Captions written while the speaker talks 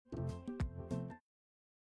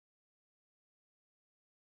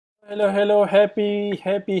Hello, hello,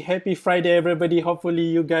 happy Friday, everybody. Hopefully,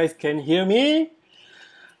 you guys can hear me.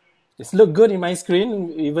 It's look good in my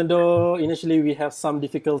screen, even though initially we have some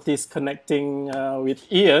difficulties connecting with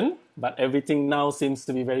Ian, but everything now seems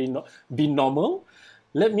to be be normal.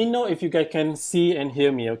 Let me know if you guys can see and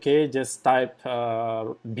hear me. Okay, just type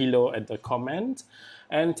below at the comment.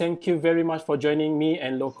 And thank you very much for joining me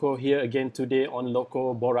and Loco here again today on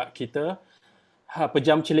Loco Borak kita.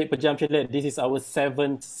 Pejam Celik. This is our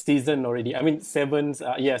seventh season already. I mean, seven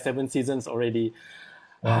seasons already.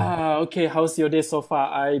 Wow. Okay, how's your day so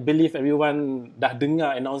far? I believe everyone dah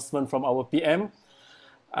dengar announcement from our PM.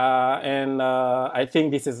 And I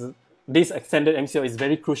think this extended MCO is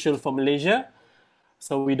very crucial for Malaysia.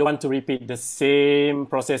 So we don't want to repeat the same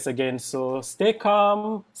process again. So stay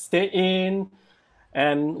calm, stay in,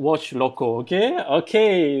 and watch Loco. Okay,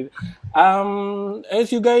 okay.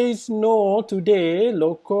 As you guys know, today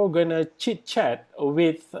Loco gonna chit chat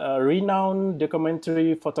with a renowned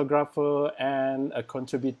documentary photographer and a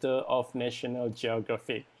contributor of National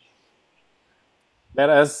Geographic. Let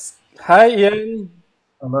us. Hi, Ian.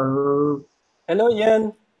 Hello. Hello,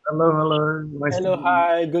 Ian. Hello. Nice to Hello, meet you.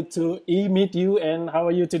 hi. Good to meet you. And how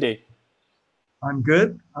are you today? I'm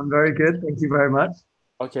good. I'm very good. Thank you very much.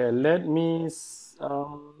 Okay, let me.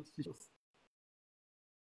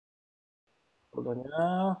 Hold on.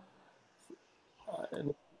 Yeah.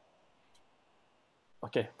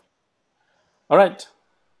 Okay. All right.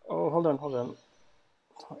 Oh, hold on.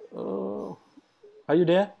 Uh, are you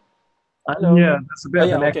there? I'm Hello. here. There's a bit Oh of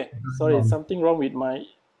yeah. an echo Okay. going Sorry, on. something wrong with my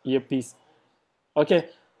earpiece. Okay.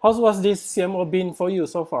 How was this CMO been for you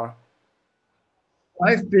so far?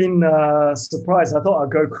 I've been surprised. I thought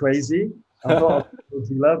I'd go crazy. I thought I'd go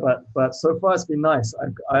dealer, but so far it's been nice.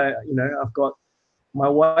 I've got my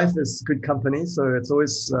wife is good company, so it's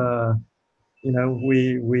always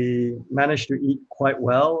we manage to eat quite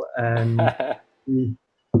well, and we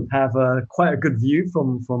have quite a good view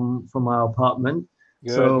from our apartment.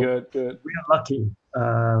 Good, So good, good. we are lucky.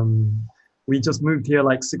 We just moved here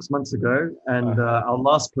like 6 months ago, and Uh-huh. our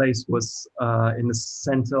last place was in the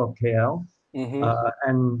center of KL, Mm-hmm.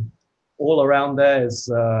 and all around there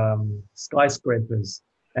is skyscrapers.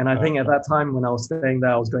 And I think at Okay. that time when I was staying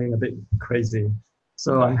there, I was going a bit crazy.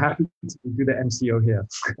 So I'm happy to do the MCO here.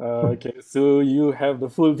 Okay. So you have the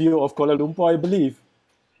full view of Kuala Lumpur, I believe.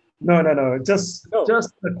 No. Just No. just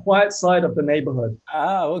the quiet side of the neighborhood.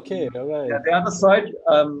 Okay. All Yeah, right. the other side,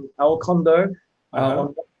 our condo, Uh-huh. on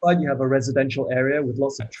one side you have a residential area with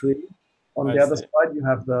lots of trees. On I the other see. side you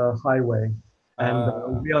have the highway, and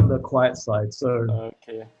Uh, we're on the quiet side. So,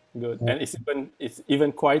 okay. Good. And it's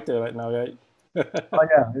even quieter right now, right? oh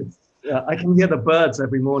yeah, I can hear the birds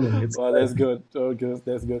every morning. It's Well, great. that's good. Oh, good.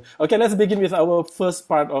 That's good. Okay, let's begin with our first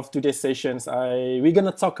part of today's sessions. We're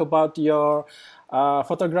gonna talk about your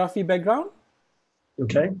photography background.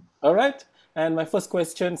 Okay. All right. And my first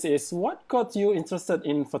question is, what got you interested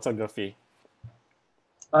in photography?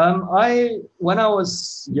 When I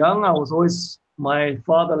was young, I was always my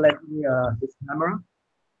father lent me his camera.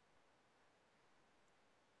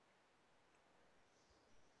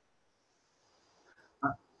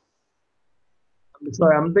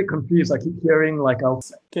 Sorry, I'm a bit confused. I keep hearing like I'll.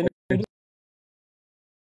 Can you do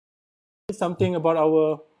something about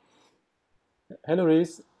our hello,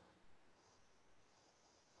 Reese?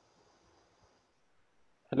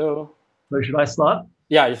 Hello. So should I start?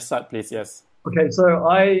 Yeah, you start, please. Yes. Okay, so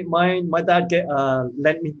my dad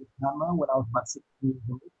lent me his camera when I was about 16 years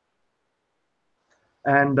old,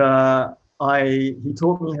 and I he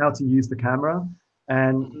taught me how to use the camera.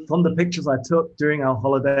 And Hmm. from the pictures I took during our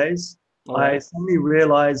holidays, All I right. suddenly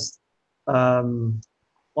realized um,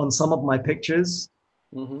 on some of my pictures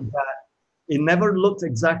Mm-hmm. that it never looked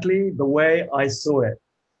exactly the way I saw it.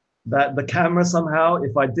 That the camera somehow,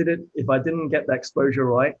 if I didn't get the exposure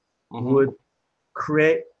right, Mm-hmm. would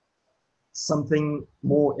create something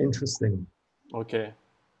more interesting. Okay.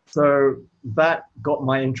 So that got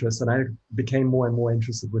my interest, and I became more and more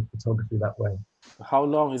interested with photography that way. How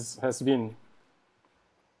long has been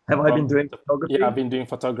Have I been from doing yeah, I've photography? been doing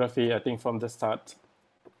photography, I think from the start.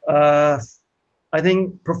 Uh, I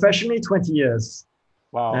think professionally 20 years.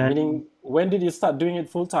 Wow. And Meaning, when did you start doing it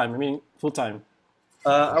full time? I mean, full time.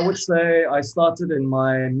 I would say I started in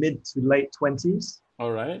my mid to late 20s.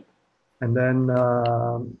 All right. And then,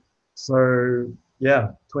 so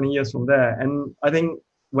yeah, 20 years from there. And I think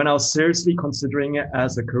when I was seriously considering it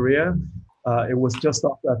as a career, it was just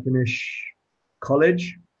after I finished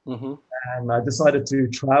college. Mm-hmm. And I decided to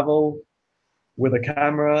travel with a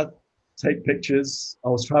camera, take pictures. I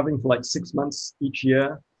was traveling for like 6 months each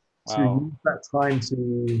year to Wow. use that time to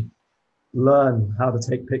learn how to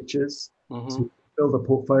take pictures, Mm-hmm. to build a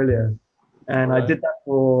portfolio. And I did that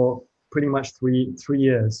for pretty much three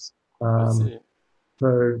years. I see. So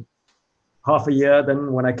half a year, then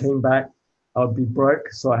when I came back, I would be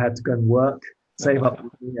broke. So I had to go and work, save up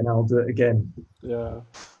money, and I'll do it again. Yeah.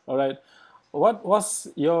 All right. What was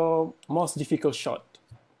your most difficult shot?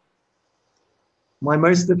 My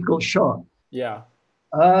most difficult shot. Yeah.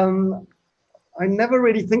 I never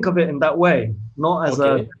really think of it in that way, not as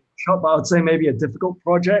a shot, but I would say maybe a difficult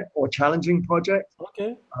project or challenging project.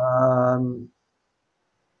 Okay.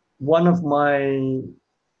 One of my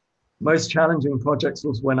most challenging projects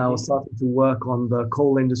was when I was starting to work on the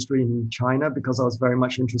coal industry in China, because I was very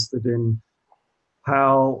much interested in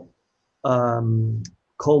how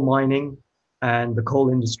coal mining and the coal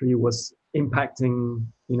industry was impacting,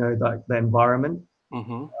 the environment.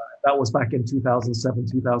 That was back in 2007,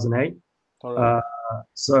 2008. All right.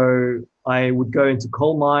 So I would go into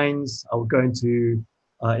coal mines, I would go into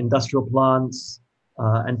industrial plants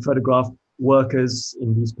and photograph workers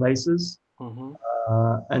in these places.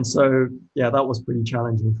 And so, yeah, that was pretty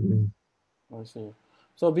challenging for me. I see.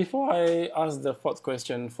 So before I ask the fourth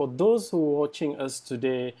question, for those who are watching us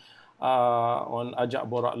today on Ajak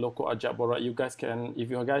Borak, LOCCO Ajak Borak, you guys can, if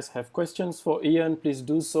you guys have questions for Ian, please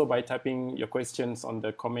do so by typing your questions on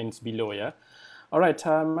the comments below, yeah? All right,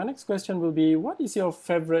 my next question will be, what is your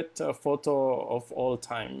favorite photo of all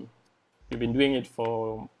time? You've been doing it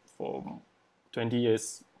for 20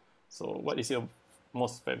 years. So what is your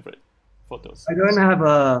most favorite photos? I don't have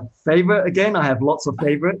a favorite again. I have lots of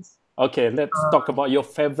favorites. Okay, let's talk about your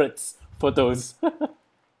favorites photos.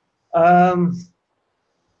 I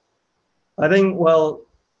think, well,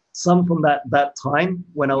 some from that time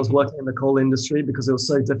when I was working in the coal industry, because it was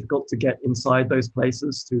so difficult to get inside those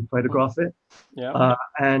places to photograph it. Yeah.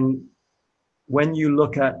 And when you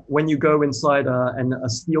go inside a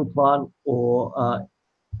steel plant or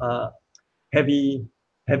heavy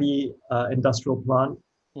industrial plant,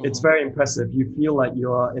 it's very impressive. You feel like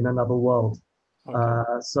you are in another world.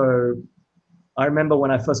 So I remember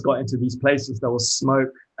when I first got into these places, there was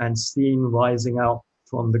smoke and steam rising out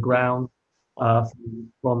from the ground,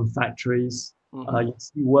 from factories. You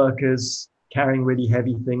see workers carrying really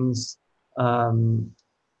heavy things. And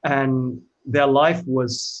their life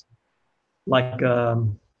was like a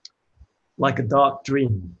dark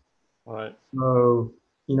dream. All right. So,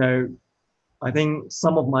 I think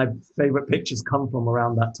some of my favorite pictures come from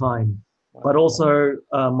around that time. But also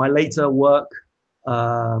my later work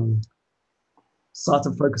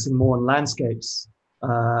started focusing more on landscapes.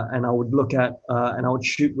 And I would look at, and I would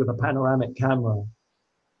shoot with a panoramic camera.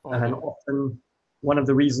 And often one of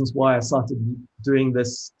the reasons why I started doing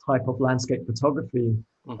this type of landscape photography,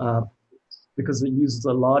 because it uses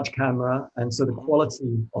a large camera. And so the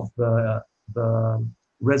quality of the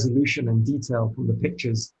resolution and detail from the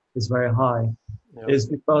pictures is very high, is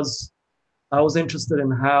because I was interested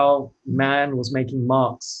in how man was making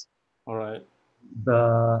marks.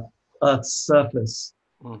 The Earth's surface,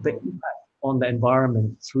 the impact on the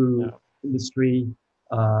environment through industry,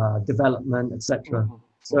 development, etc.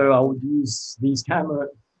 So I would use this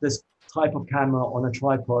type of camera on a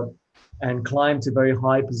tripod and climb to very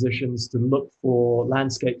high positions to look for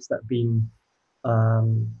landscapes that have been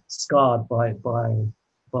scarred by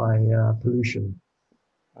pollution.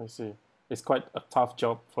 I see. It's quite a tough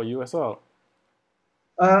job for you as well.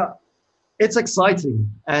 It's exciting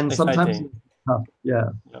and sometimes it's tough.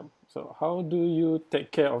 Yeah. So how do you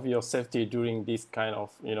take care of your safety during this kind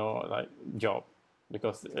of, job?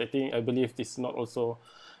 Because I believe this is not also,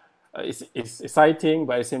 it's exciting,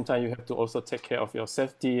 but at the same time, you have to also take care of your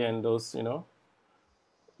safety and those,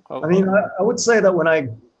 I would say that when I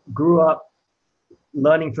grew up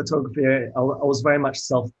learning photography, I was very much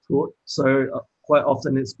self-taught. So quite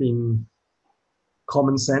often it's been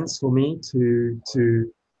common sense for me to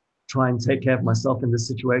try and take care of myself in these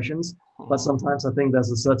situations. But sometimes I think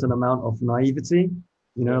there's a certain amount of naivety,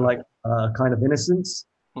 like kind of innocence.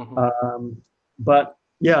 But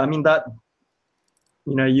yeah, that,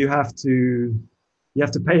 you have to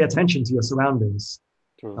pay attention to your surroundings.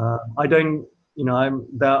 I don't,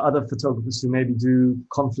 there are other photographers who maybe do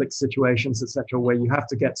conflict situations, etc., where you have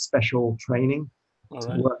to get special training to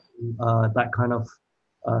work in that kind of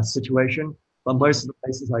situation. But most of the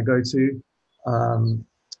places I go to,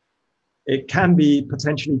 it can be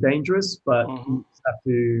potentially dangerous, but you have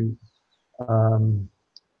to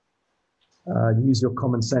use your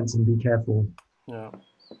common sense and be careful. Yeah.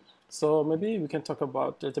 So maybe we can talk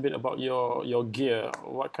about a little bit about your gear.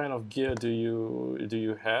 What kind of gear do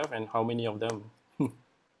you have, and how many of them?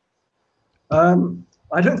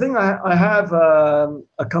 I don't think I have a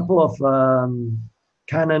couple of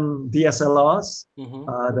Canon DSLRs.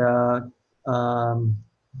 They're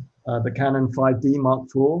the Canon 5D Mark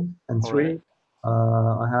IV and All right. III.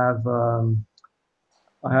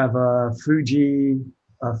 I have a Fuji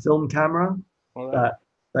film camera All right. that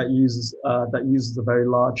that uses a very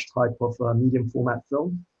large type of medium format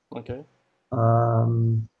film. Okay.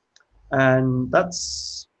 Um, and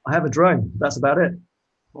I have a drone. That's about it.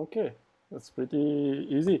 Okay. That's pretty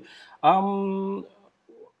easy. Um,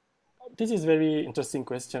 this is very interesting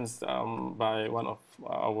questions by one of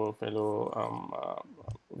our fellow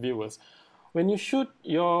viewers. When you shoot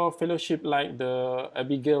your fellowship like the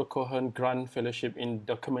Abigail Cohen Grant Fellowship in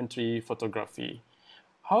documentary photography,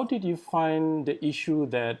 how did you find the issue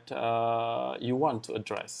that you want to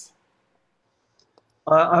address?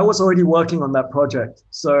 I was already working on that project,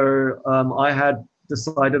 so I had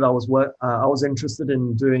decided I was interested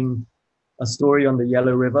in doing a story on the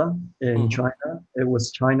Yellow River in Mm-hmm. China. It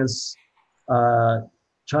was uh,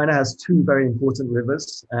 China has two very important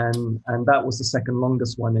rivers, and that was the second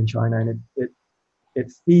longest one in China, and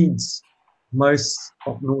it feeds most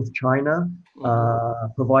of North China,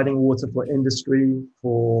 Mm-hmm. providing water for industry,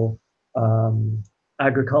 for um,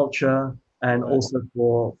 agriculture, and Right. also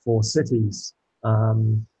for cities.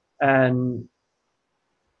 Um, and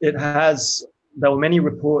it has there were many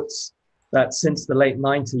reports that since the late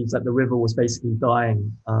 90s that the river was basically dying.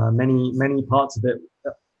 Many parts of it,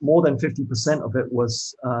 more than 50% of it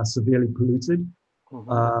was severely polluted, Mm-hmm.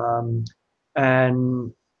 um,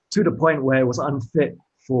 and to the point where it was unfit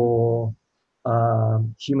for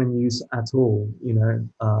human use at all.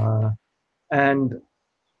 And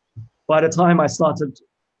by the time I started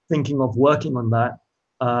thinking of working on that,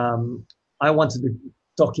 I wanted to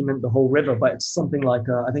document the whole river, but it's something like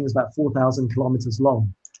I think it's about 4,000 kilometers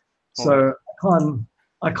long. All right. So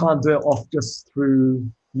I can't do it off just through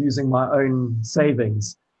using my own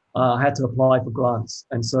savings. I had to apply for grants,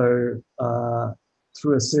 and so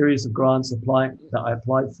through a series of grants that I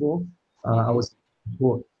applied for, I Mm-hmm. was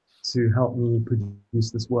support to help me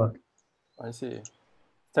produce this work. I see.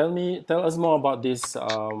 Tell us more about this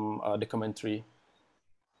documentary.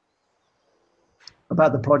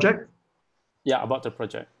 About the project. Yeah, about the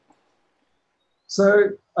project. So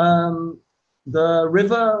the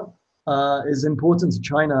river is important to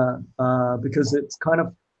China because it's kind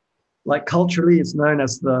of like culturally, it's known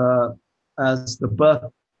as the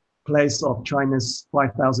birthplace of China's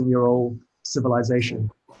 5,000-year-old civilization.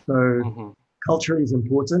 So Mm-hmm. culture is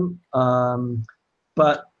important,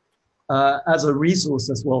 but as a resource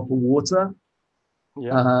as well for water,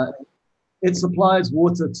 Yeah. uh, it supplies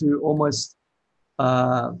water to almost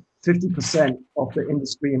uh, 50% of the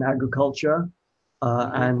industry in agriculture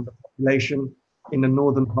Mm-hmm. and the population in the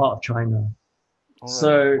northern part of China. All right.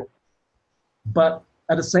 So, but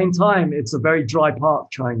at the same time, it's a very dry part of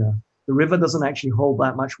China. The river doesn't actually hold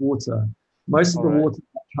that much water. Most of All the right. water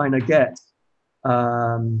that China gets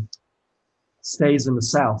um, stays in the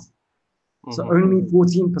south. So Mm-hmm. only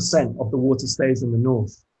 14% of the water stays in the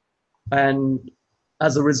north. And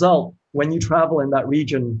as a result, when you travel in that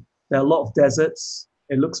region, there are a lot of deserts.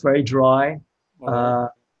 It looks very dry All right. uh,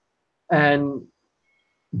 and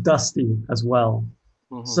dusty as well.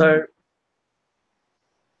 Mm-hmm. So,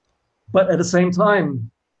 but at the same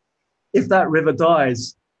time, if that river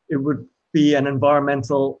dies, it would be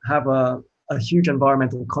have a huge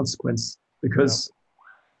environmental consequence Yeah. because,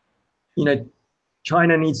 you know,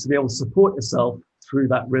 China needs to be able to support itself through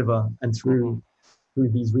that river and Mm-hmm. through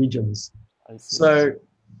these regions. I see. So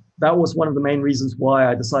that was one of the main reasons why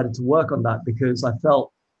I decided to work on that, because I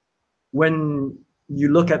felt when you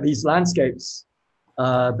look at these landscapes,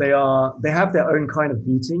 they have their own kind of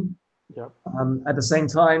beauty. Yeah. At the same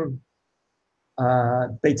time,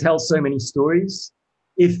 they tell so many stories.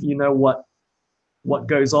 If you know what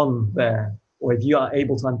goes on there, or if you are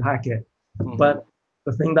able to unpack it. Mm-hmm. But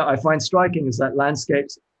the thing that I find striking is that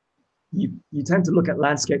landscapes, you tend to look at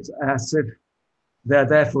landscapes as if they're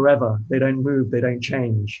there forever. They don't move, they don't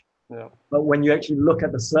change. Yeah. But when you actually look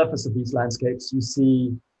at the surface of these landscapes, you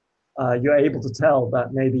see you're able to tell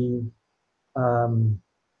that maybe um,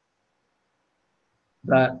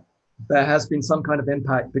 that there has been some kind of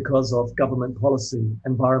impact because of government policy,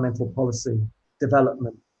 environmental policy,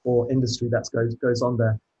 development, or industry that goes on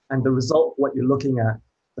there. And the result, what you're looking at,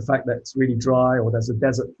 the fact that it's really dry or there's a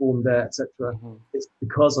desert formed there, etc., Mm-hmm. it's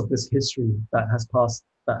because of this history that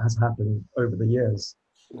has happened over the years.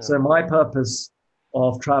 Yeah. So my purpose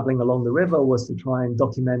of traveling along the river was to try and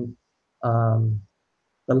document um,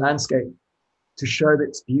 the landscape to show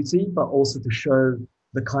its beauty, but also to show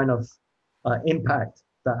the kind of impact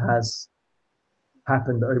that has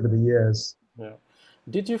happened over the years. Yeah.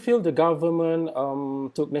 Did you feel the government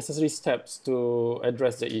took necessary steps to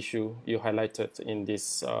address the issue you highlighted in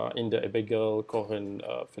this in the Abigail Cohen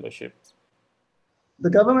Fellowship? The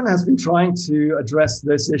government has been trying to address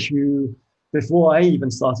this issue before I even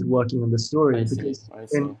started working on this story, I see. because I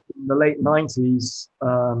see. in the late 90s,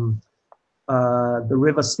 the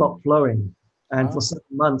river stopped flowing, and for 7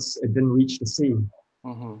 months it didn't reach the sea.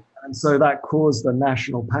 And so that caused a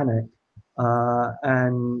national panic.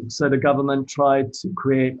 And so the government tried to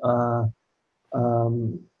create a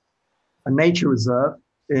nature reserve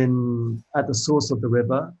at the source of the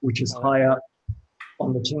river, which is high up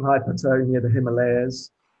on the Qinghai Plateau near the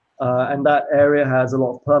Himalayas. And that area has a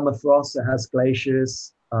lot of permafrost, it has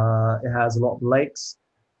glaciers, it has a lot of lakes.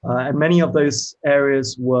 And many of those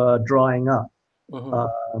areas were drying up.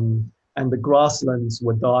 And the grasslands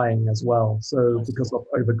were dying as well, so because of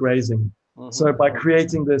overgrazing. So by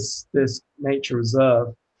creating this nature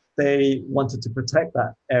reserve, they wanted to protect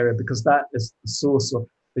that area because that is the source of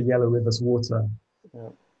the Yellow River's water. Yeah.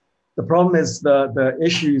 The problem is the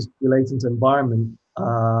issues relating to environment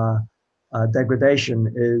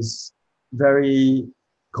degradation is very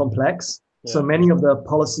complex. Yeah. So many of the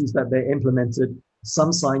policies that they implemented,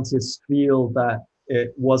 some scientists feel that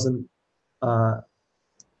it wasn't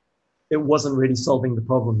really solving the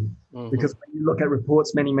problem. Because when you look at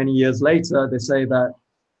reports many years later, they say that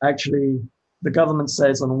actually the government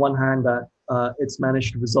says on the one hand that it's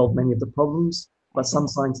managed to resolve many of the problems, but some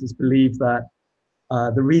scientists believe that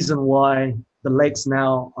the reason why the lakes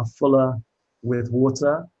now are fuller with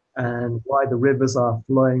water and why the rivers are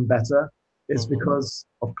flowing better is because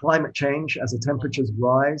of climate change. As the temperatures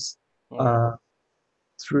rise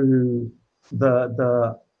through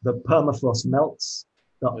the permafrost melts,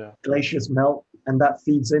 the glaciers melt, and that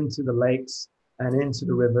feeds into the lakes and into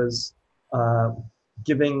the rivers,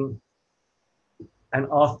 giving an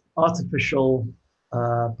artificial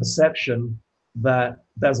perception that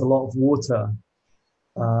there's a lot of water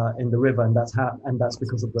in the river, and that's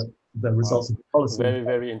because of the results of the policy.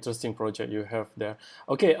 Very interesting project you have there.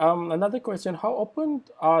 Okay, another question: how open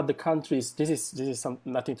are the countries? This is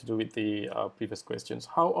nothing to do with the previous questions.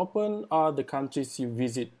 How open are the countries you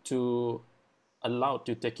visit to allowed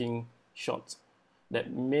to taking shots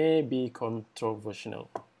that may be controversial?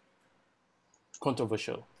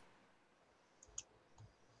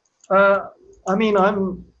 I mean,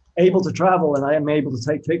 I'm able to travel and I am able to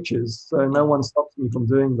take pictures, so no one stops me from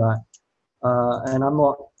doing that. And I'm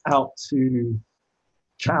not out to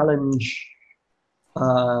challenge.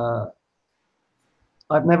 I've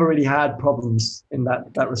never really had problems in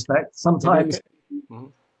that respect. Sometimes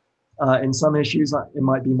in some issues, it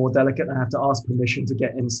might be more delicate. I have to ask permission to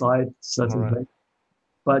get inside certain things.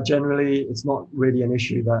 But generally, it's not really an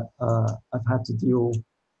issue that I've had to deal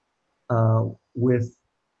with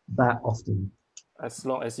that often. As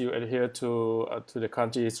long as you adhere to the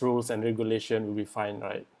country's rules and regulation, will be fine,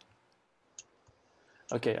 right?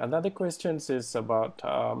 Okay, another question is about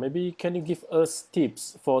maybe can you give us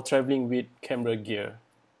tips for traveling with camera gear?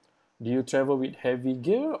 Do you travel with heavy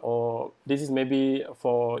gear, or this is maybe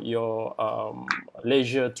for your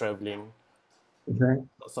leisure traveling? Okay.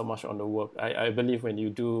 Not so much on the work. I believe when you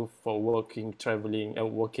do for working, traveling,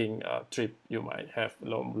 and working trip, you might have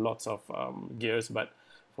lots of gears, but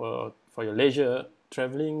for your leisure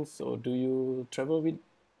traveling, so do you travel with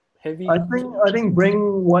heavy? I think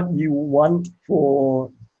bring what you want for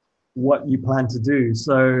what you plan to do.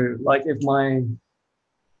 So like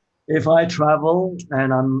if I travel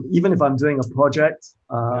and even if I'm doing a project,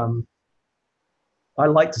 I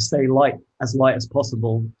like to stay as light as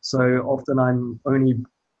possible. So often I'm only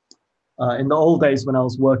in the old days when I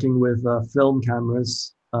was working with film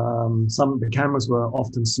cameras, some of the cameras were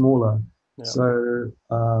often smaller. Yeah. So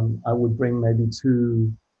I would bring maybe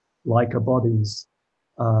 2 Leica bodies,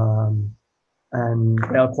 and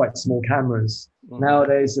they are quite small cameras.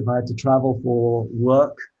 Nowadays, if I had to travel for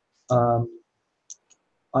work,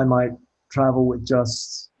 I might travel with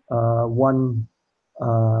just one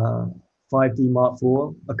 5D Mark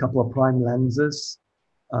IV, a couple of prime lenses,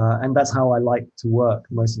 and that's how I like to work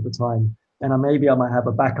most of the time. And maybe I might have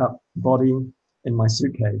a backup body in my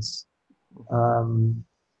suitcase.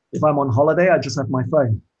 If I'm on holiday, I just have my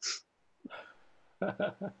phone.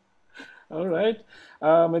 All right.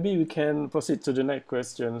 Maybe we can proceed to the next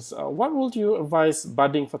questions. What would you advise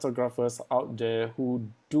budding photographers out there who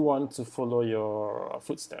do want to follow your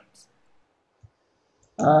footsteps?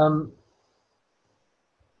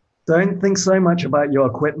 Don't think so much about your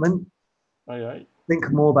equipment. All right.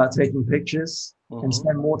 Think more about taking pictures and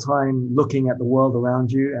spend more time looking at the world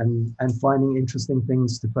around you and finding interesting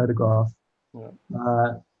things to photograph. Yeah.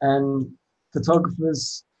 And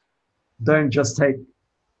photographers don't just take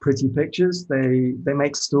pretty pictures. They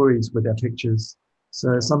make stories with their pictures.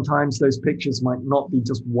 So sometimes those pictures might not be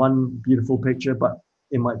just one beautiful picture, but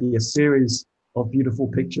it might be a series of beautiful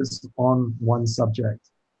pictures on one subject.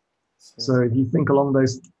 So if you think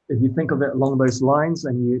of it along those lines,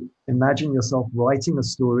 and you imagine yourself writing a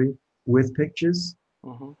story with pictures,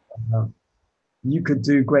 you could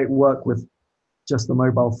do great work with just a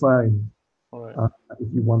mobile phone, if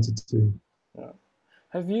you wanted to. Yeah.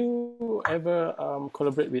 Have you ever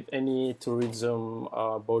collaborated with any tourism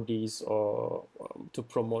bodies or to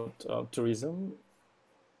promote tourism?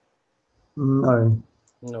 No.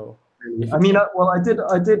 No. I mean, I did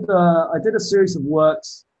a series of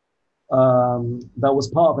works that was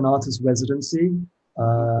part of an artist residency,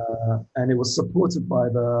 and it was supported by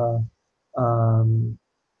the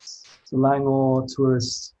Selangor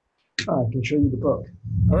tourist. I can show you the book.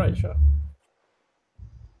 All right, sure.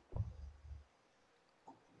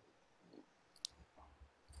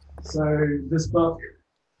 So this book,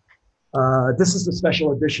 this is the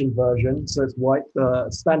special edition version. So it's white. The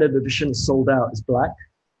standard edition is sold out. It's black.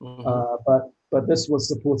 But this was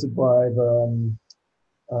supported by the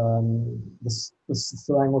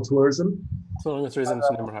Selangor tourism. Selangor tourism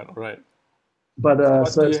neighborhood, right? But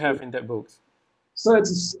what do you have in that book? So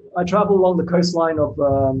I travel along the coastline of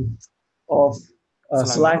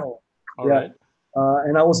Selangor. All right.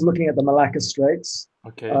 And I was looking at the Malacca Straits.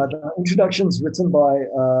 Okay. The introduction is written by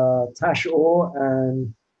Tash Orr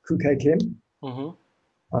and Kuke Kim.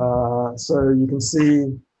 So you can see,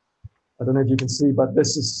 I don't know if you can see, but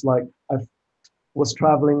this is like, I was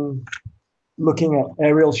traveling, looking at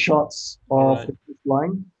aerial shots of the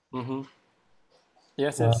line.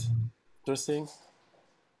 Yes. Interesting.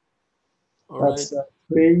 That's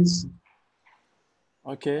trees.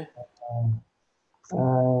 Okay.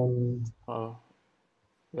 And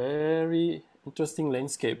very interesting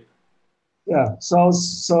landscape. Yeah. So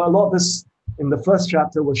a lot of this in the first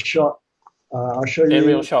chapter was shot. I'll show you.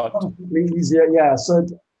 Aerial shot. Easier. Yeah. So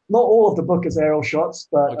not all of the book is aerial shots,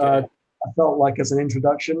 but I felt like as an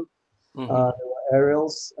introduction, there were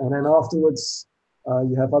aerials, and then afterwards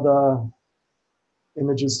you have other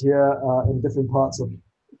images here in different parts of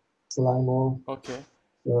Selangor. Okay.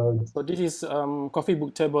 So this is coffee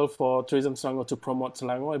book table for Tourism Selangor to promote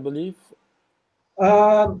Selangor, I believe.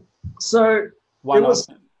 So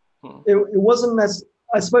it wasn't as,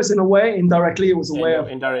 I suppose in a way, indirectly, it was a way of...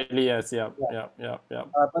 Indirectly, yes, yeah.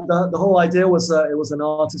 But the whole idea was it was an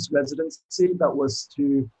artist residency that was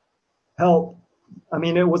to help. I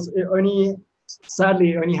mean,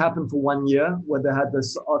 sadly, it only happened for 1 year where they had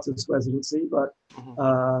this artist residency, but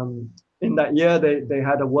in that year, they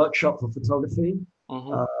had a workshop for photography,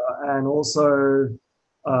 and also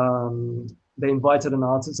they invited an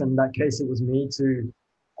artist, and in that case, it was me to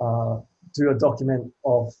do a document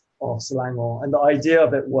of Selangor. And the idea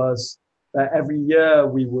of it was that every year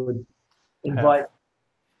we would invite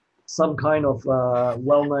some kind of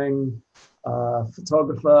well-known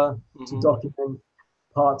photographer to document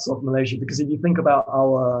parts of Malaysia. Because if you think about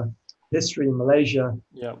our history in Malaysia,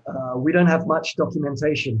 we don't have much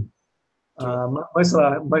documentation. Most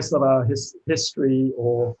of our history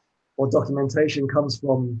or documentation comes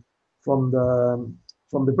from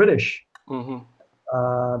the British,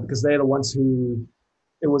 because they're the ones who,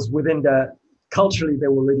 it was within their, culturally they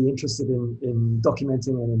were really interested in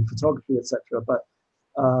documenting and in photography, etc. But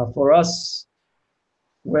for us,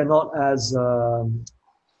 we're not as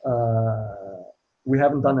we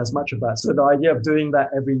haven't done as much of that. So the idea of doing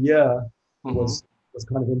that every year was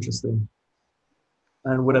kind of interesting,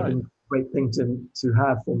 and would have been a great thing to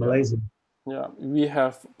have for Malaysia. Yeah, we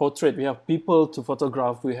have portrait, we have people to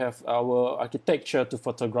photograph, we have our architecture to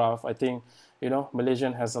photograph. I think,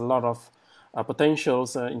 Malaysian has a lot of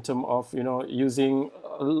potentials in terms of, using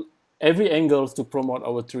every angles to promote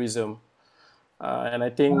our tourism. And I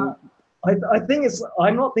think... I think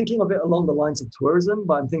I'm not thinking of it along the lines of tourism,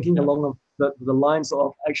 but I'm thinking along the lines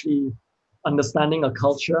of actually understanding a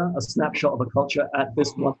culture, a snapshot of a culture at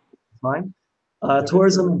this one time.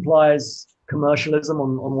 Tourism implies commercialism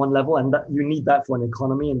on one level, and that you need that for an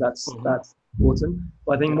economy, and that's important.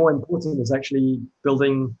 But I think more important is actually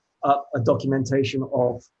building up a documentation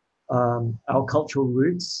of our cultural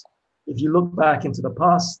roots. If you look back into the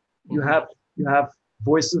past, you have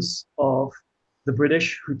voices of the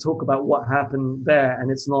British who talk about what happened there, and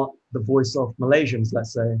it's not the voice of Malaysians,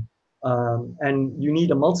 let's say. And you need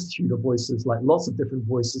a multitude of voices, like lots of different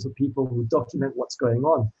voices of people who document what's going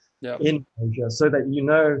on in Malaysia, so that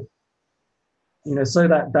so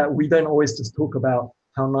that we don't always just talk about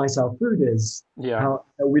how nice our food is. How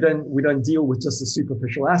we don't deal with just the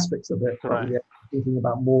superficial aspects of it, but we're thinking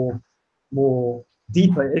about more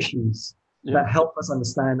deeper issues. Yeah, that help us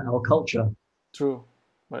understand our culture. true.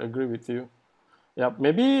 I agree with you. Yeah,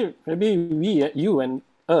 maybe you and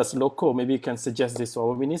us, LOCCO, maybe can suggest this to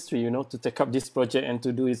our ministry, to take up this project and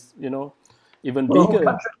to do it, even For the whole bigger.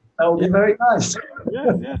 country, that would Yeah, be very nice.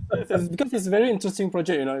 yes, yes, yes, yes. Because it's a very interesting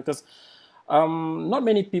project, because not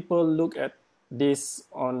many people look at this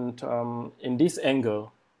on in this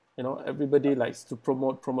angle. Everybody likes to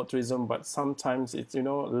promote tourism, but sometimes it's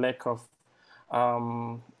lack of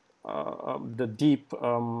the deep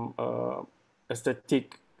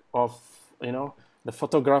aesthetic of the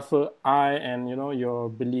photographer eye, and your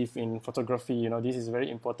belief in photography. This is very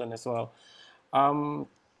important as well. um,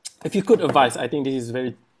 if you could advise, I think this is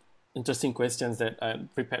very interesting questions that are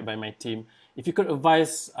prepared by my team. If you could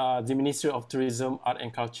advise the Ministry of Tourism, Art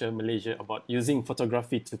and Culture Malaysia about using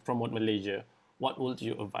photography to promote Malaysia, what would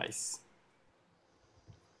you advise?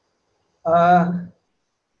 Uh,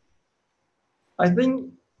 I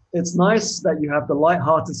think it's nice that you have the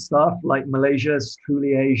light-hearted stuff like Malaysia is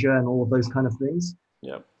truly Asia and all of those kind of things.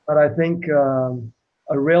 Yep. But I think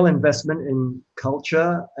a real investment in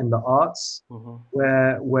culture and the arts, Mm-hmm.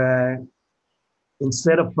 where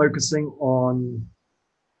instead of focusing on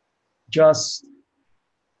just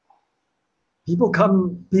people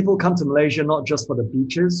come to Malaysia not just for the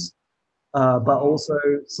beaches, but also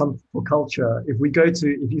some for culture. If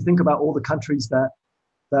you think about all the countries that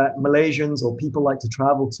Malaysians or people like to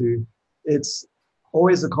travel to, it's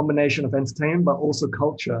always a combination of entertainment, but also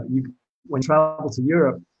culture. When you travel to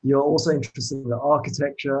Europe, you're also interested in the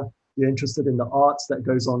architecture, you're interested in the arts that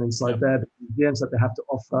goes on inside Yep. there, the museums that they have to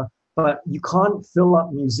offer. But you can't fill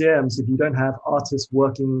up museums if you don't have artists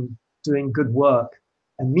working, doing good work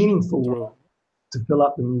and meaningful work True. to fill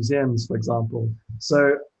up the museums, for example.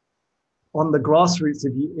 So on the grassroots,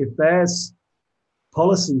 if there's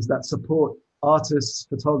policies that support artists,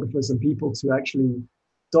 photographers, and people to actually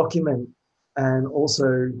document and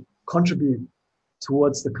also contribute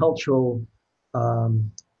towards the cultural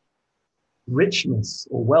richness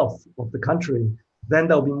or wealth of the country, then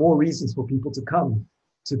there'll be more reasons for people to come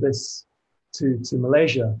to to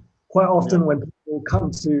Malaysia. Quite often, Yeah. when people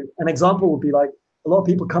come to, an example would be like a lot of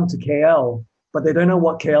people come to KL, but they don't know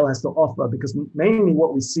what KL has to offer because mainly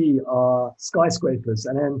what we see are skyscrapers.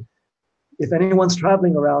 And then if anyone's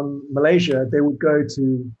traveling around Malaysia, they would go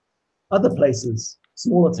to other places,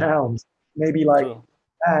 smaller Yeah. towns, maybe like True.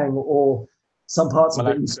 Penang or some parts of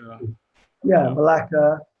the east. Malacca. Yeah, Yeah. Malacca,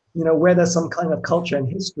 where there's some kind of culture and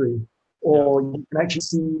history, Yeah. or you can actually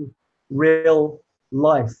see real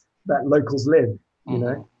life that locals live, you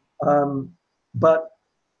Mm-hmm. know. But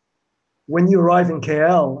when you arrive in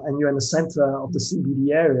KL and you're in the center of the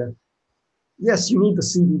CBD area, yes, you need the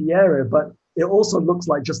CBD area, but it also looks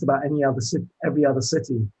like just about every other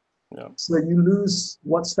city. Yeah. So you lose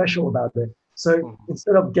what's special about it. So Mm-hmm.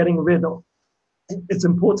 instead of getting rid of, it's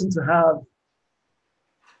important to have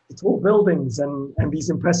tall buildings and these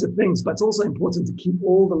impressive things, but it's also important to keep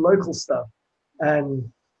all the local stuff and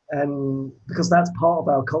because that's part of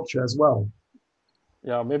our culture as well.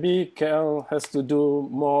 Yeah. Maybe KL has to do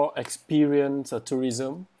more experience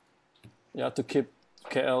tourism. Yeah, to keep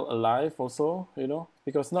KL alive also,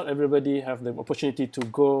 because not everybody have the opportunity to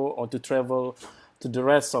go or to travel to the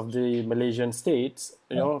rest of the Malaysian states.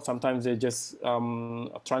 Sometimes they just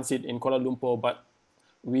transit in Kuala Lumpur, but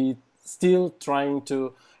we still trying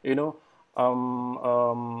to,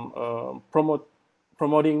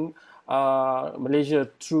 promoting Malaysia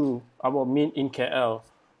through our mean in KL.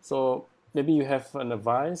 So maybe you have an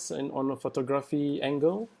advice on a photography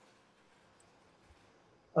angle.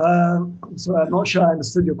 So I'm not sure I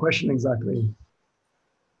understood your question exactly.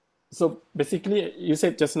 So basically, you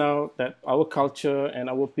said just now that our culture and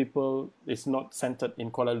our people is not centered in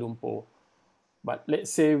Kuala Lumpur. But let's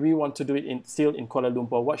say we want to do it still in Kuala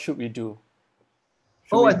Lumpur. What should we do?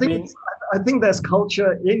 Should Oh, we I think bring? I think there's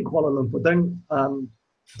culture in Kuala Lumpur.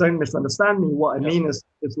 Don't misunderstand me. What I Yeah. mean is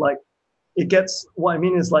like what I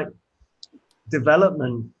mean is like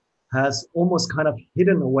development has almost kind of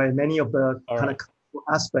hidden away many of the All kind of right. cultural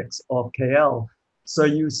aspects of KL. So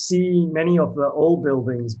you see many of the old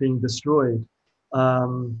buildings being destroyed.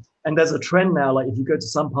 And there's a trend now, like if you go to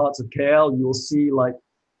some parts of KL, you'll see like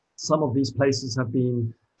some of these places have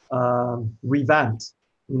been revamped,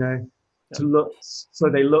 Yeah. to look, so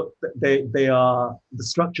they are, the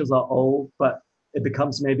structures are old, but it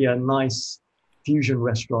becomes maybe a nice fusion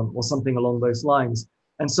restaurant or something along those lines.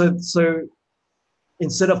 And so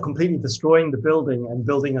instead of completely destroying the building and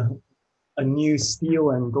building a new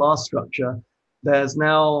steel and glass structure, there's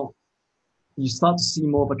now, you start to see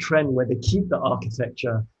more of a trend where they keep the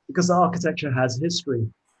architecture because the architecture has history,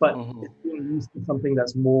 but Mm-hmm. it's being used for something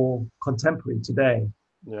that's more contemporary today.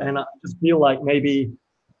 Yeah. And I just feel like maybe,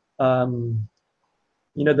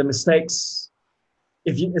 you know, the mistakes,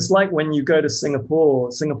 it's like when you go to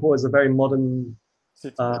Singapore. Singapore is a very modern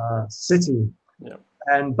City. city. Yeah.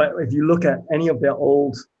 But if you look at any of their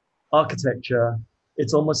old architecture,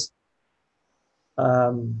 it's almost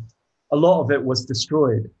a lot of it was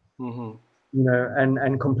destroyed, Mm-hmm. you know,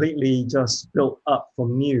 and completely just built up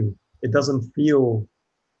from new. It doesn't feel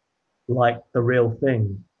like the real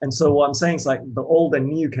thing. And so what I'm saying is like the old and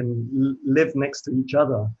new can live next to each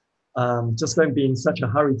other. Just don't be in such a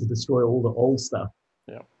hurry to destroy all the old stuff.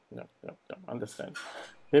 Yeah. Yeah. Yeah. Yeah. Understand.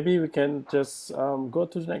 Maybe we can just go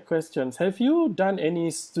to the next questions. Have you done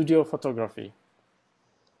any studio photography?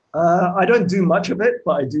 I don't do much of it,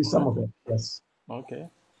 but I do All some right. of it. Yes. Okay.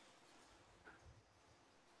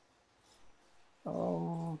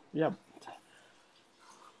 Yeah.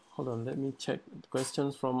 Hold on. Let me check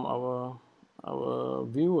questions from our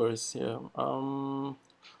viewers here.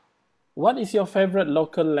 What is your favorite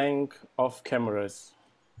local length of cameras?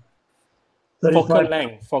 Focal 35,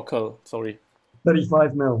 length. Focal. Sorry.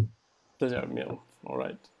 35 mil. 30 mil. All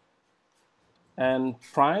right. And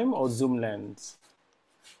prime or zoom lens?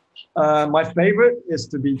 My favorite is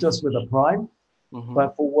to be just with a prime, Mm-hmm.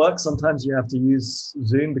 but for work, sometimes you have to use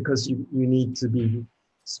zoom because you need to be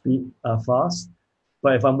fast.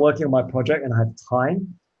 But if I'm working on my project and I have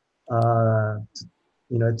time,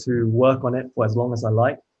 you know, to work on it for as long as I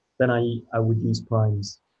like, then I would use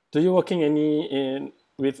primes. Do you working any in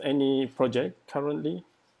with any project currently?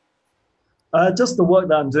 Just the work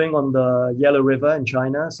that I'm doing on the Yellow River in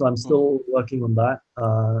China, so I'm Mm-hmm. still working on that,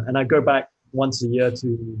 and I go back once a year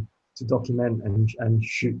to document and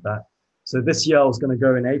shoot that. So this year I was going to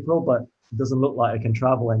go in April, but it doesn't look like I can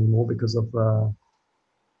travel anymore because of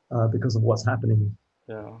what's happening.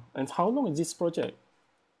 Yeah. And how long is this project?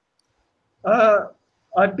 Uh,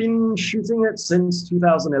 I've been shooting it since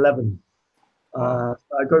 2011. Wow.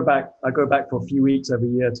 I go back for a few weeks every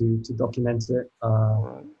year to document it,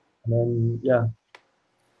 All right. and then yeah.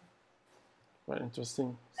 Quite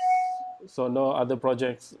interesting. So no other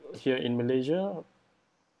projects here in Malaysia?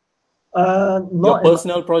 Your Not in,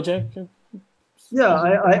 personal project? yeah.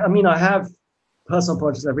 I mean, I have personal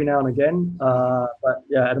projects every now and again, Mm-hmm. but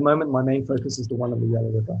yeah, at the moment, my main focus is the one on the Yellow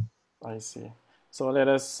River. I see. So let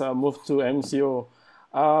us move to MCO.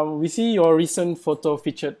 We see your recent photo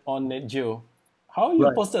featured on Net Geo. How you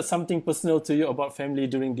Right. posted something personal to you about family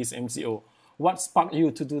during this MCO? What sparked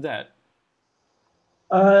you to do that?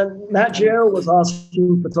 Nat And Geo was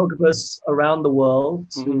asking photographers around the world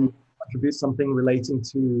mm-hmm. to contribute something relating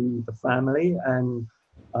to the family and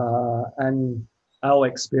our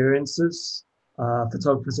experiences,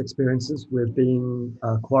 photographers' experiences with being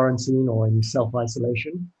quarantined or in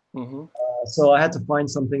self-isolation. Mm-hmm. So I had to find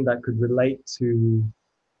something that could relate to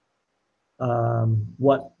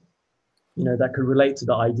what you know that could relate to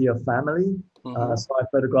the idea of family. Mm-hmm. So I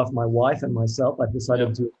photographed my wife and myself. I decided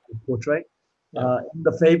Yep. to do a portrait. Yep. In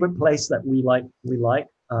the favorite place that we like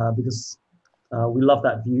because we love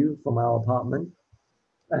that view from our apartment.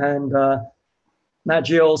 And Nat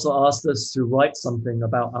Geo also asked us to write something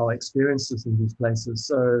about our experiences in these places.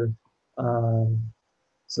 Um,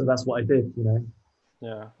 so that's what I did. You know.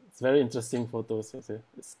 Yeah. It's very interesting photos.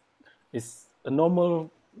 It's a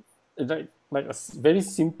normal, like very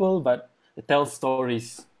simple, but it tells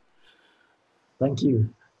stories. Thank you.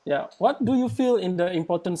 Yeah. What do you feel in the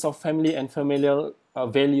importance of family and familial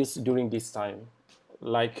values during this time?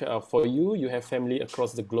 Like for you, you have family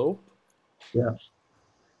across the globe. Yeah.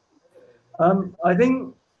 I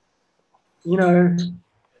think you know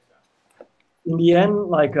in the end,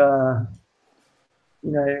 like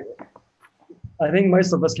you know, I think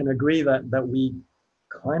most of us can agree that we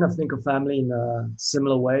kind of think of family in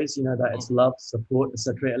similar ways. You know, that it's Mm-hmm. love, support,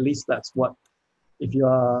 etc. At least that's what if you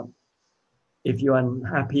are if you're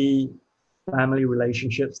unhappy family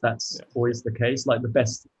relationships, that's Yeah. always the case. Like the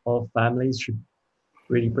best of families should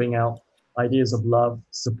really bring out ideas of love, Yeah.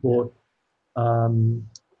 support, um,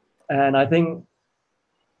 and I think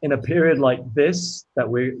in a period like this that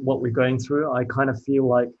we're going through, I kind of feel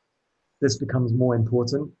like this becomes more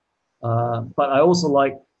important. But I also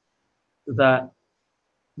like that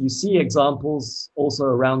you see examples also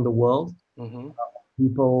around the world, Mm-hmm.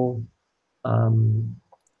 people um,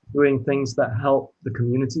 doing things that help the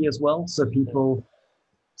community as well. So Yeah. people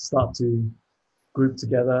start to group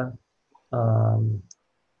together um,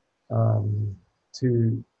 um, to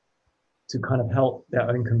to kind of help their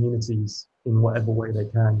own communities in whatever way they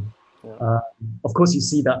can. Yeah. Uh, of course, you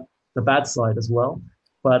see that the bad side as well,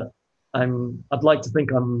 but I'd like to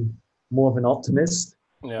think I'm more of an optimist,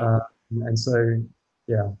 Yeah. uh, and so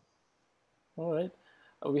yeah. All right.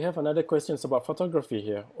 We have another questions about photography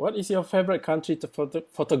here. What is your favorite country to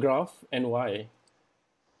photograph and why?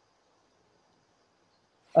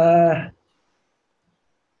 Uh,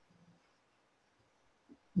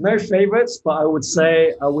 no favorites, but I would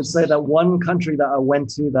say that one country that I went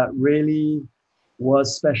to that really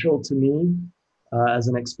was special to me as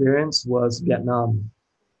an experience was Vietnam.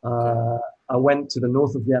 Okay. Uh, I went to the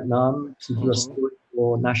north of Vietnam to do a Mm-hmm. story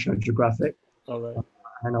for National Geographic, All right.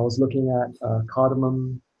 and I was looking at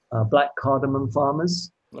black cardamom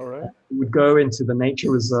farmers. All right. We would go into the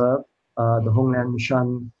nature reserve, the Mm-hmm. Hongnan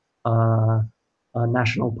Shan uh,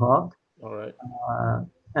 National Park, All right. uh,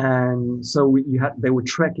 and so they would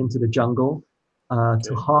trek into the jungle to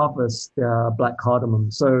Okay. harvest black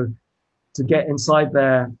cardamom. So to get inside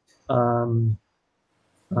there, um,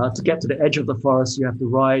 to get to the edge of the forest, you have to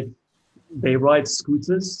ride. They ride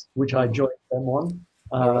scooters, which I Mm-hmm. joined them on.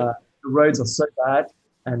 All right. The roads are so bad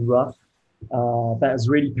and rough that is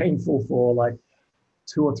really painful for like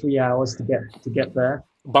 2 or 3 hours to get there.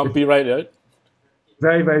 It's Bumpy ride, right?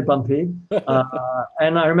 very very bumpy.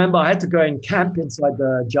 And I remember I had to go and camp inside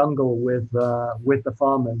the jungle with the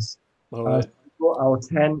farmers. All So right. we brought our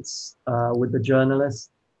tents with the journalists,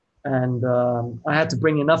 and I had to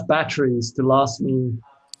bring enough batteries to last me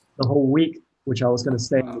the whole week, which I was going to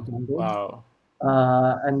stay in the jungle. Wow.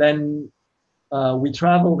 And then we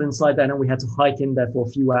traveled inside there, and we had to hike in there for a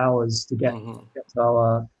few hours to Mm-hmm. get to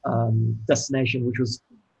our destination, which was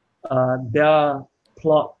their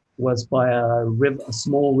plot was by a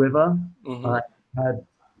small river. Mm-hmm. Had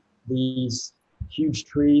these huge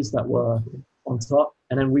trees that were on top,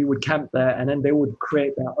 and then we would camp there, and then they would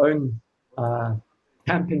create their own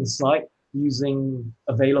camping site using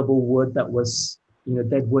available wood that was,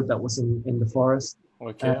 dead wood that was in the forest.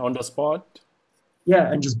 Okay. On the spot.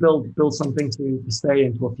 Yeah, and just build something to stay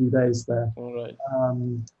in for a few days there. All right.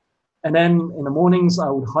 And then in the mornings, I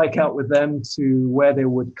would hike out with them to where they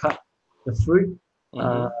would cut the fruit,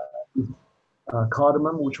 Mm-hmm.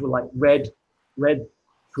 cardamom, which were like red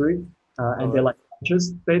fruit, All and they're right. like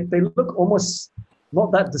bunches. They look almost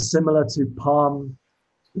not that dissimilar to palm,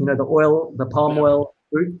 the palm Yeah. oil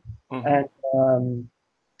fruit, Mm-hmm.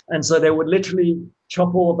 and so they would literally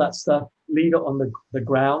chop all of that stuff, leave it on the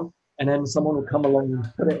ground, and then someone would come along and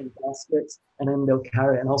put it in baskets, and then they'll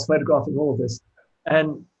carry it. And I was photographing all of this,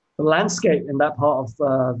 and the landscape in that part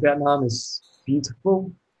of Vietnam is beautiful.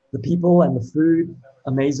 The people and the food,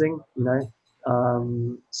 amazing.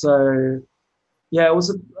 So yeah, it was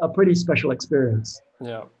a pretty special experience.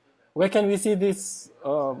 Yeah. Where can we see these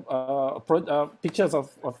pictures of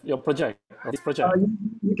your project, of this project?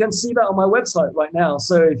 You can see that on my website right now.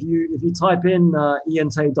 So if you type in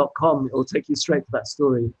iante.com, it will take you straight to that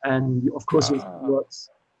story. And of course, you'll see Ah, works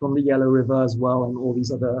from the Yellow River as well, and all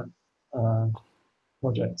these other uh,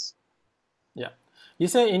 projects. yeah. You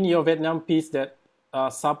say in your Vietnam piece that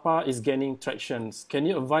Sapa is gaining tractions. Can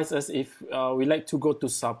you advise us if we like to go to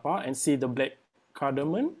Sapa and see the black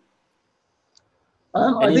cardamom?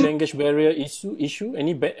 I Any think language barrier issue?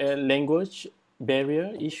 Any language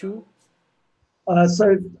barrier issue?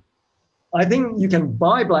 so. I think you can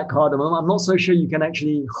buy black cardamom. I'm not so sure you can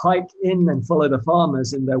actually hike in and follow the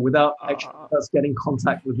farmers in there without actually Uh, first getting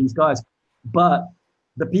contact with these guys. But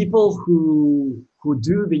the people who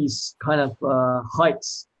do these kind of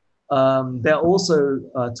hikes, they're also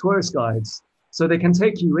tourist guides, so they can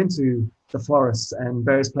take you into the forests and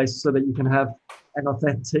various places so that you can have an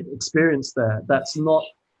authentic experience there. That's not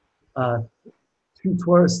uh, too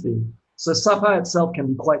touristy. So Sapa itself can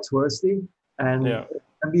be quite touristy, and yeah. it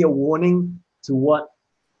can be a warning to what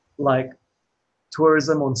like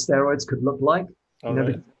tourism on steroids could look like. All right.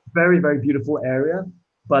 Because very very beautiful area,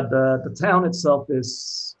 but the town itself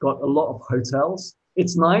is got a lot of hotels.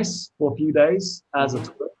 It's nice for a few days as a Mm-hmm.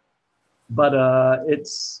 tourist, but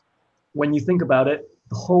it's when you think about it,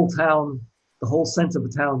 the whole center of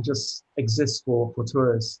the town just exists for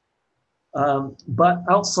tourists. But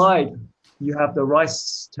outside, you have the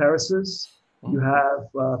rice terraces. You Mm-hmm.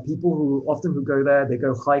 have people who go there. They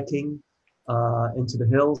go hiking into the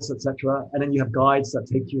hills, etc. And then you have guides that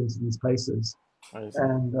take you into these places, I see.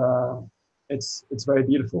 and it's very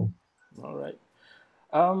beautiful. All right.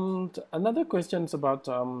 Another question is about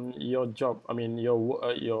your job. I mean,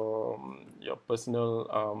 your personal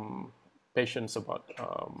passions about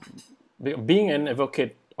being an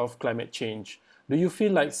advocate of climate change. Do you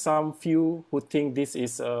feel like some few who think this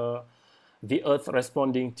is the Earth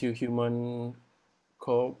responding to human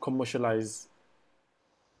commercialized?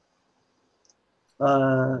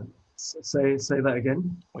 Say that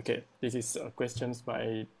again. Okay, this is questions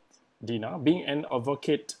by Dina. Being an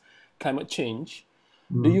advocate climate change,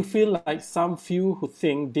 Do you feel like some few who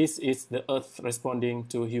think this is the Earth responding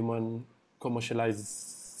to human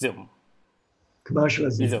commercialism?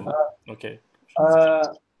 Commercialism. Okay.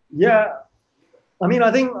 Yeah. I mean,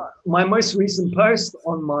 I think my most recent post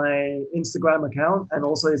on my Instagram account, and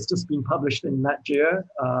also it's just been published in Nat Geo.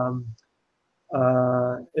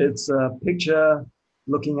 It's a picture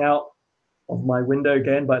looking out of my window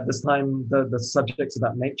again, but this time the subject's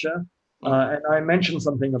about nature. And I mentioned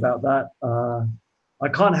something about that. I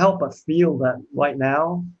can't help but feel that right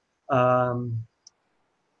now,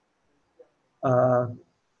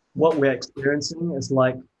 what we're experiencing is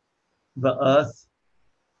like the Earth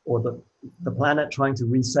or the planet trying to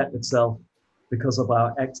reset itself because of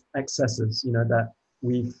our excesses, you know, that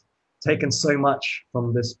we've taken so much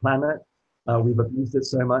from this planet. We've abused it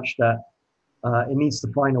so much that it needs to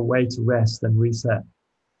find a way to rest and reset.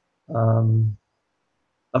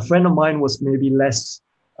 A friend of mine was maybe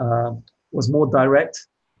was more direct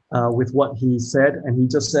with what he said. And he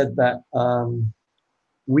just said that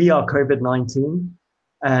we are COVID-19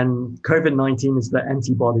 and COVID-19 is the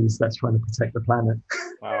antibodies that's trying to protect the planet.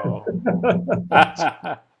 Wow.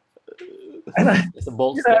 And it's a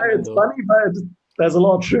bold it's funny, but there's a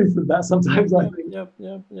lot of truth in that sometimes, I think. Yep.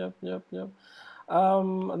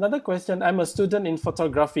 Another question. I'm a student in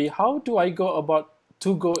photography. How do I go about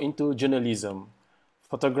to go into journalism?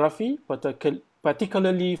 Photography,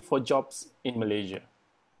 particularly for jobs in Malaysia.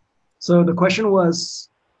 So the question was,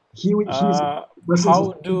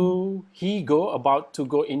 how do he go about to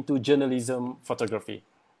go into journalism photography?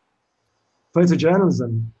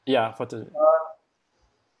 Photojournalism. Yeah,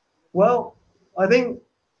 well, I think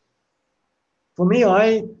for me,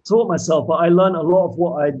 I taught myself, but I learned a lot of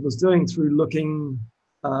what I was doing through looking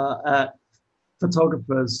at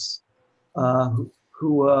photographers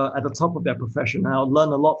who were at the top of their profession. I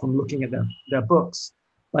learned a lot from looking at their books.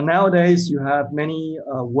 But nowadays, you have many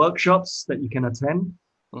workshops that you can attend.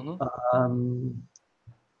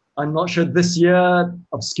 I'm not sure this year,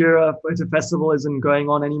 Obscura Photo Festival isn't going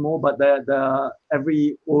on anymore, but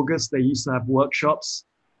every August, they used to have workshops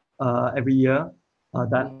every year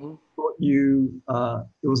that taught you,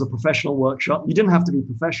 it was a professional workshop. You didn't have to be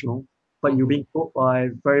professional, but you're being taught by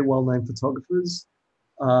very well-known photographers.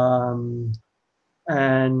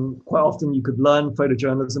 And quite often you could learn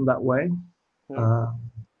photojournalism that way.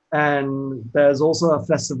 And there's also a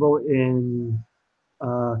festival in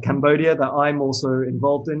Cambodia that I'm also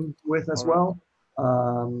involved with as well.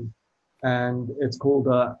 And it's called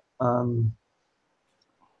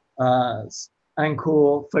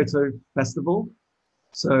Angkor Photo Festival.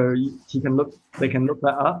 So they can look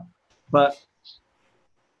that up. But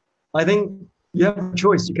I think you have a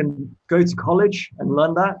choice. You can go to college and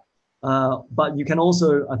learn that. But you can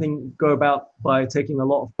also, I think, go about by taking a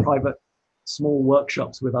lot of private small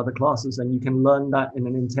workshops with other classes, and you can learn that in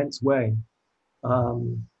an intense way.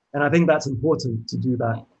 And I think that's important to do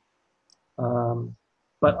that.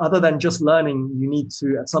 But other than just learning, you need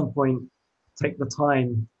to, at some point, take the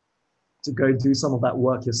time to go do some of that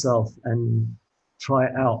work yourself and try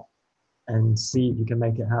it out and see if you can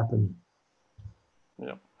make it happen.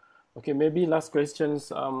 Yeah. Okay, maybe last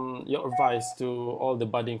questions, your advice to all the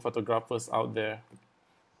budding photographers out there.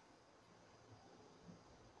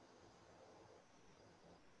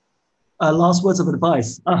 Last words of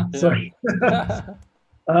advice. Sorry.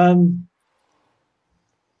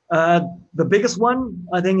 The biggest one,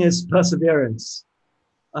 I think, is perseverance.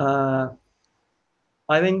 I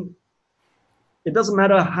think it doesn't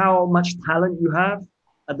matter how much talent you have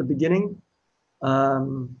at the beginning.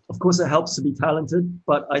 Of course, it helps to be talented,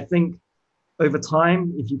 but I think over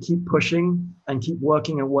time, if you keep pushing and keep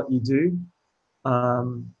working at what you do,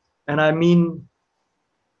 and I mean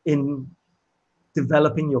in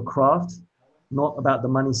developing your craft, not about the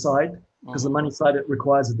money side, because the money side, it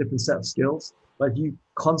requires a different set of skills. But if you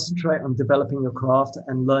concentrate on developing your craft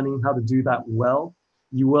and learning how to do that well,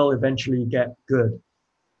 you will eventually get good.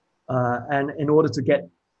 And in order to get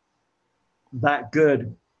that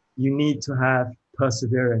good, you need to have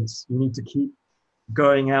perseverance. You need to keep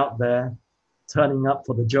going out there, turning up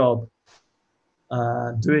for the job,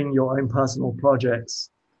 doing your own personal projects,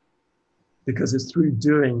 because it's through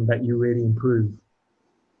doing that you really improve.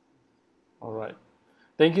 All right.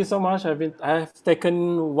 Thank you so much. I've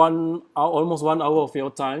taken almost 1 hour of your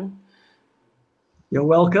time. You're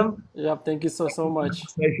welcome. Yeah, thank you so much.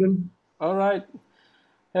 Session. All right.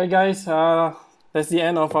 Hey guys, that's the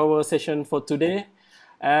end of our session for today.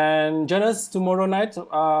 And join us tomorrow night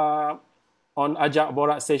on Ajak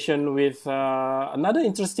Borak session with another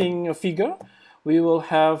interesting figure. We will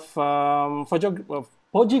have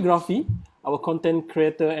photography, our content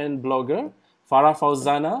creator and blogger, Farah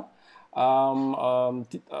Fauzana,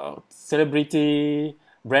 celebrity,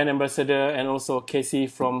 brand ambassador, and also Casey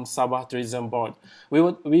from Sabah Tourism Board. We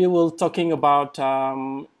will talking about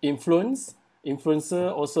influencer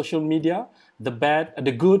or social media, the bad,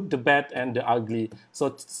 the good, the bad, and the ugly.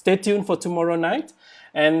 So stay tuned for tomorrow night,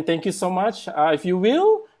 and thank you so much. If you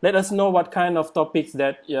will, let us know what kind of topics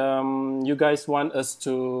that you guys want us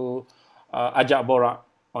to Ajak Borak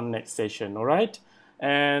on next session. All right.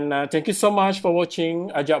 And thank you so much for watching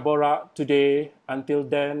Ajak Borak today. Until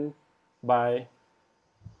then, bye.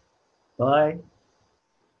 Bye.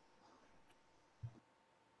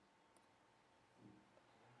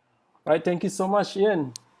 All right, thank you so much,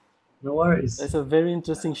 Ian. No worries. That's a very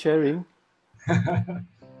interesting sharing. Thank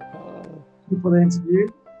you for the interview,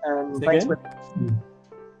 and thanks Again? for.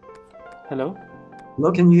 Hello?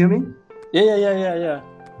 Hello, can you hear me? Yeah.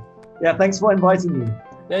 Yeah, thanks for inviting me.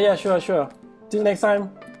 Yeah, sure. Till next time.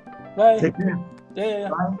 Bye. Take care. Yeah.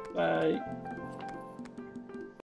 Bye. Bye.